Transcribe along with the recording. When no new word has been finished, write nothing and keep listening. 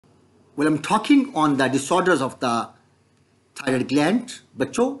Well, I'm talking on the disorders of the thyroid gland,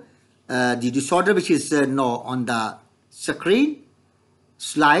 bachcho. The disorder which is now on the screen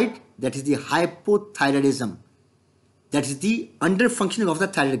slide, that is the hypothyroidism. That is the underfunctioning of the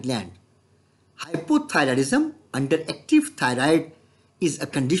thyroid gland. Hypothyroidism, underactive thyroid, is a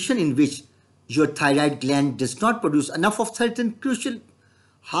condition in which your thyroid gland does not produce enough of certain crucial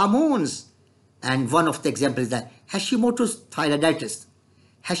hormones. And one of the examples is that Hashimoto's thyroiditis.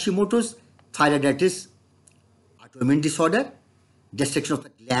 Hashimoto's thyroiditis, autoimmune disorder, destruction of the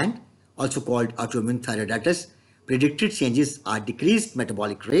gland, also called autoimmune thyroiditis. Predicted changes are decreased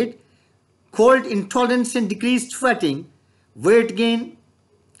metabolic rate, cold intolerance and decreased sweating, weight gain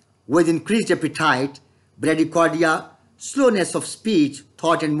with increased appetite, bradycardia, slowness of speech,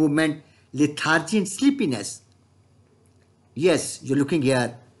 thought and movement, lethargy and sleepiness. Yes, you're looking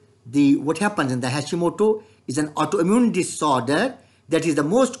here. What happens in the Hashimoto is an autoimmune disorder that is the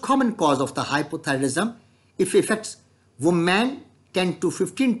most common cause of the hypothyroidism. It affects women 10 to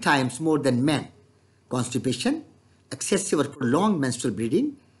 15 times more than men. Constipation, excessive or prolonged menstrual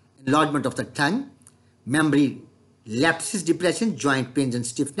bleeding, enlargement of the tongue, memory lapses, depression, joint pains and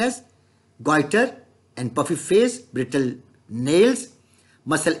stiffness, goiter and puffy face, brittle nails,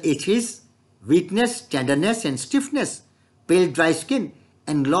 muscle aches, weakness, tenderness and stiffness, pale dry skin,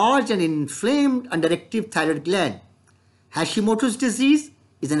 enlarged and inflamed underactive thyroid gland. Hashimoto's disease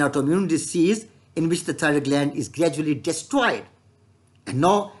is an autoimmune disease in which the thyroid gland is gradually destroyed. And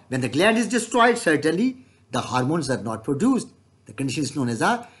now, when the gland is destroyed, certainly the hormones are not produced. The condition is known as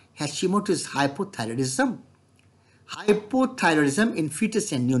Hashimoto's hypothyroidism. Hypothyroidism in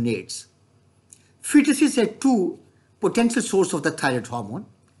fetus and neonates. Fetuses are two potential sources of the thyroid hormone.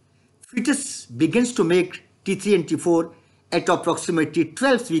 Fetus begins to make T3 and T4 at approximately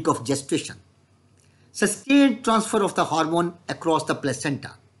 12th week of gestation. Sustained transfer of the hormone across the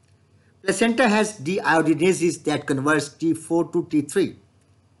placenta. Placenta has deiodinases that converts T4 to T3.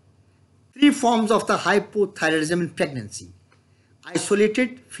 Three forms of the hypothyroidism in pregnancy: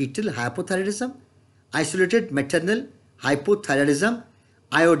 isolated fetal hypothyroidism, isolated maternal hypothyroidism,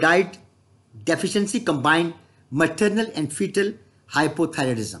 iodide deficiency, combined maternal and fetal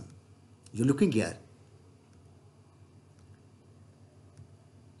hypothyroidism. You're looking here.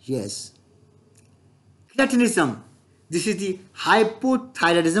 Yes. Cretinism. This is the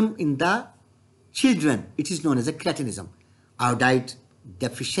hypothyroidism in the children. It is known as a cretinism. Iodide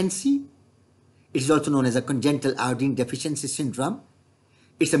deficiency. It is also known as a congenital iodine deficiency syndrome.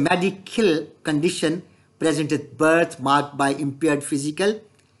 It's a medical condition present at birth marked by impaired physical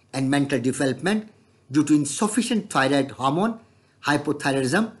and mental development due to insufficient thyroid hormone.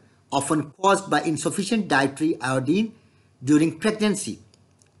 Hypothyroidism, often caused by insufficient dietary iodine during pregnancy.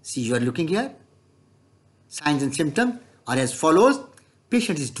 See, you are looking here. Signs and symptoms are as follows.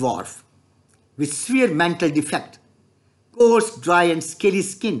 Patient is dwarf with severe mental defect, coarse, dry and scaly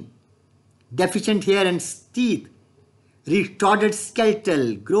skin, deficient hair and teeth, retarded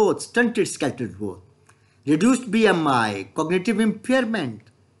skeletal growth, stunted skeletal growth, reduced BMI, cognitive impairment,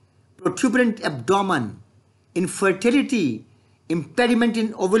 protuberant abdomen, infertility, impediment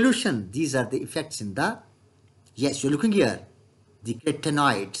in ovulation. These are the effects in the, yes, you're looking here, the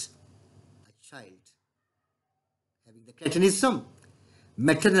cretinoids, a child having the cretinism.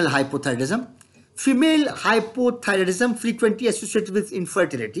 Maternal hypothyroidism. Female hypothyroidism frequently associated with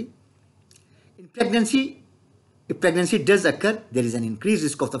infertility. In pregnancy, if pregnancy does occur, there is an increased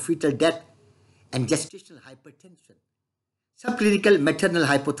risk of the fetal death and gestational hypertension. Subclinical maternal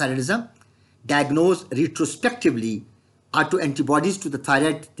hypothyroidism, diagnosed retrospectively, autoantibodies to the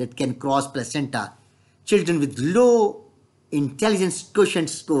thyroid that can cross placenta. Children with low intelligence quotient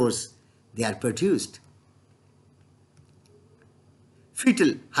scores, they are produced.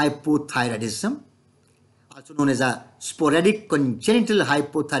 Fetal hypothyroidism, also known as a sporadic congenital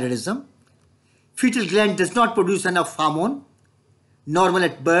hypothyroidism. Fetal gland does not produce enough hormone. Normal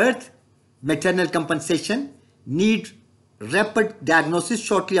at birth. Maternal compensation. Need rapid diagnosis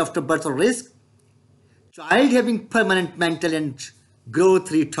shortly after birth or risk. Child having permanent mental and growth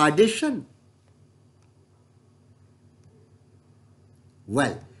retardation.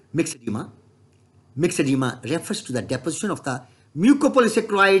 Well, myxedema. Myxedema refers to the deposition of the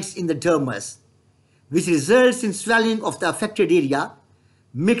mucopolysaccharides in the dermis, which results in swelling of the affected area.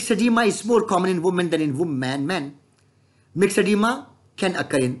 Myxedema is more common in women than in men. Myxedema can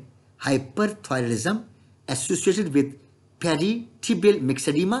occur in hyperthyroidism associated with peritibial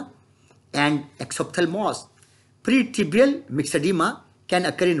myxedema and exophthalmos. Peritibial myxedema can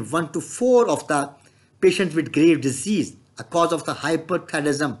occur in 1 to 4 of the patients with grave disease, a cause of the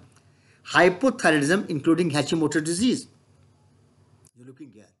hyperthyroidism. Hypothyroidism including Hashimoto disease. You're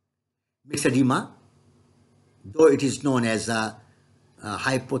looking here. myxedema, though it is known as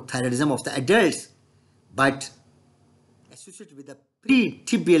hypothyroidism of the adults, but associated with the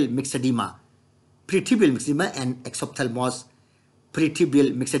pretibial myxedema. Pretibial myxedema and exophthalmos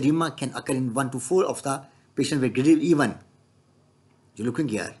pretibial myxedema can occur in 1 to 4 of the patients with grade even. You're looking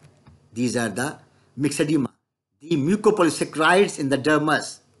here. These are the myxedema. The mucopolysaccharides in the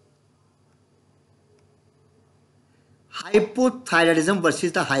dermis. Hypothyroidism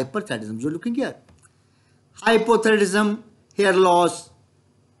versus the hyperthyroidism. You're looking here. Hypothyroidism, hair loss,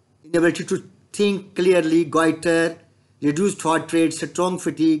 inability to think clearly, goiter, reduced heart rate, strong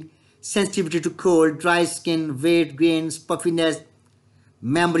fatigue, sensitivity to cold, dry skin, weight gains, puffiness,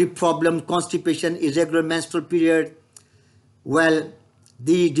 memory problem, constipation, irregular menstrual period. Well,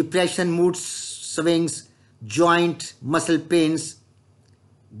 the depression, mood swings, joint, muscle pains,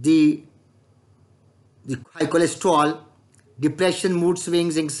 the high cholesterol, depression, mood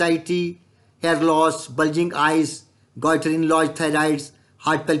swings, anxiety, hair loss, bulging eyes, goiter, enlarged thyroids,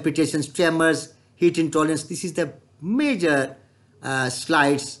 heart palpitations, tremors, heat intolerance. This is the major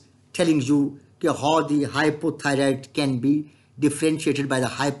slides telling you how the hypothyroid can be differentiated by the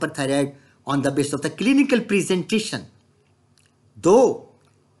hyperthyroid on the basis of the clinical presentation. Though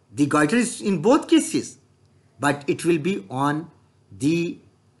the goiter is in both cases, but it will be on the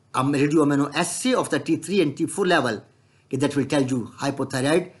radioamino assay of the T3 and T4 level that will tell you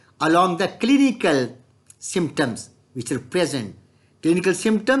hypothyroid along the clinical symptoms which are present. Clinical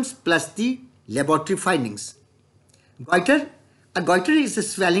symptoms plus the laboratory findings. Goiter. A goiter is a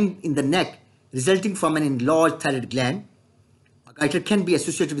swelling in the neck resulting from an enlarged thyroid gland. A goiter can be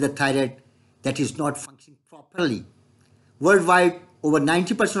associated with a thyroid that is not functioning properly. Worldwide, over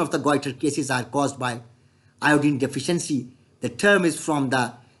 90% of the goiter cases are caused by iodine deficiency. The term is from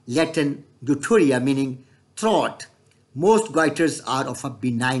the Latin guturia, meaning throat. Most goiters are of a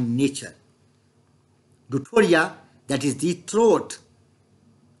benign nature. Guturia, that is the throat.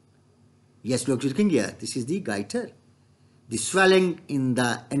 Yes, look, looking here. This is the goiter. The swelling in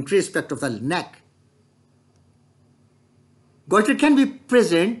the entry aspect of the neck. Goiter can be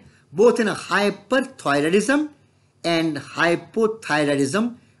present both in a hyperthyroidism and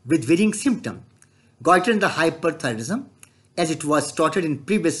hypothyroidism with varying symptoms. Goiter in the hyperthyroidism, as it was stated in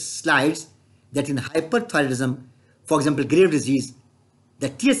previous slides, that in hyperthyroidism, for example, Graves' disease,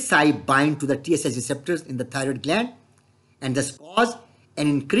 the TSI bind to the TSH receptors in the thyroid gland and thus cause an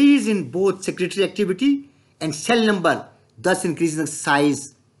increase in both secretory activity and cell number, thus increasing the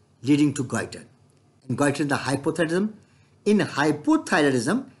size leading to goiter. And goiter in the hypothyroidism. In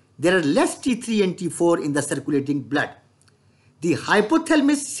hypothyroidism, there are less T3 and T4 in the circulating blood. The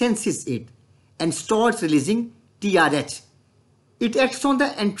hypothalamus senses it and starts releasing TRH. It acts on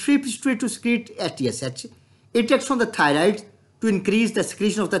the entry pituitary to secrete TSH. It acts on the thyroid to increase the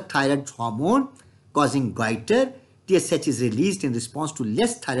secretion of the thyroid hormone, causing goiter. TSH is released in response to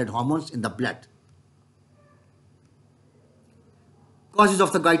less thyroid hormones in the blood. Causes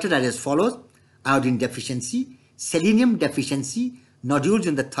of the goiter are as follows: iodine deficiency, selenium deficiency, nodules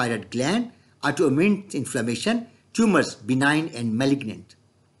in the thyroid gland, autoimmune inflammation, tumors, benign and malignant.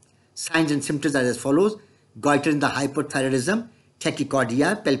 Signs and symptoms are as follows: goiter in the hyperthyroidism,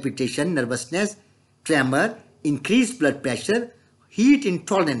 tachycardia, palpitation, nervousness, tremor, increased blood pressure, heat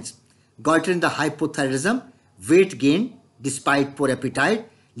intolerance. Goiter in the hypothyroidism, weight gain despite poor appetite,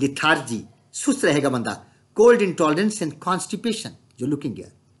 lethargy, sust rahega banda, cold intolerance and constipation. You're looking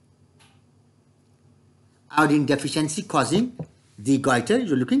here. Iodine deficiency causing the goiter.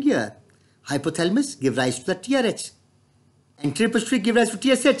 You're looking here. Hypothalamus give rise to the TRH. Anterior pituitary give rise to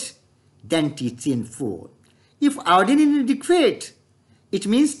TSH. Then T3 and 4. If iodine is inadequate, it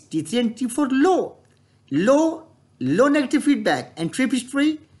means T3 and T4 low. Low negative feedback. Anterior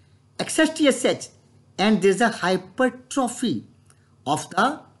pituitary, excess TSH. And there's a hypertrophy of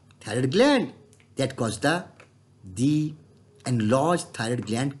the thyroid gland that causes the enlarged thyroid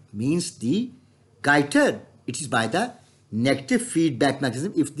gland, means the goiter. It is by the negative feedback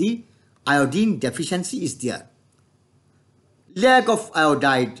mechanism if the iodine deficiency is there. Lack of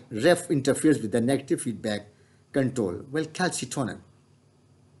iodide ref interferes with the negative feedback control. Well, calcitonin.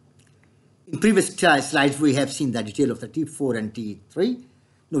 In previous slides, we have seen the detail of the T4 and T3.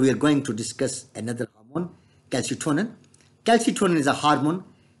 Now we are going to discuss another hormone, calcitonin. Calcitonin is a hormone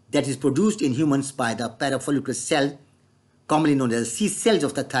that is produced in humans by the parafollicular cell, commonly known as C cells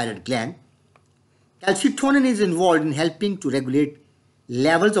of the thyroid gland. Calcitonin is involved in helping to regulate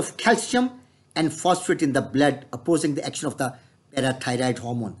levels of calcium and phosphate in the blood, opposing the action of the parathyroid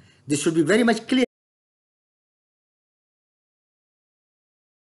hormone. This should be very much clear.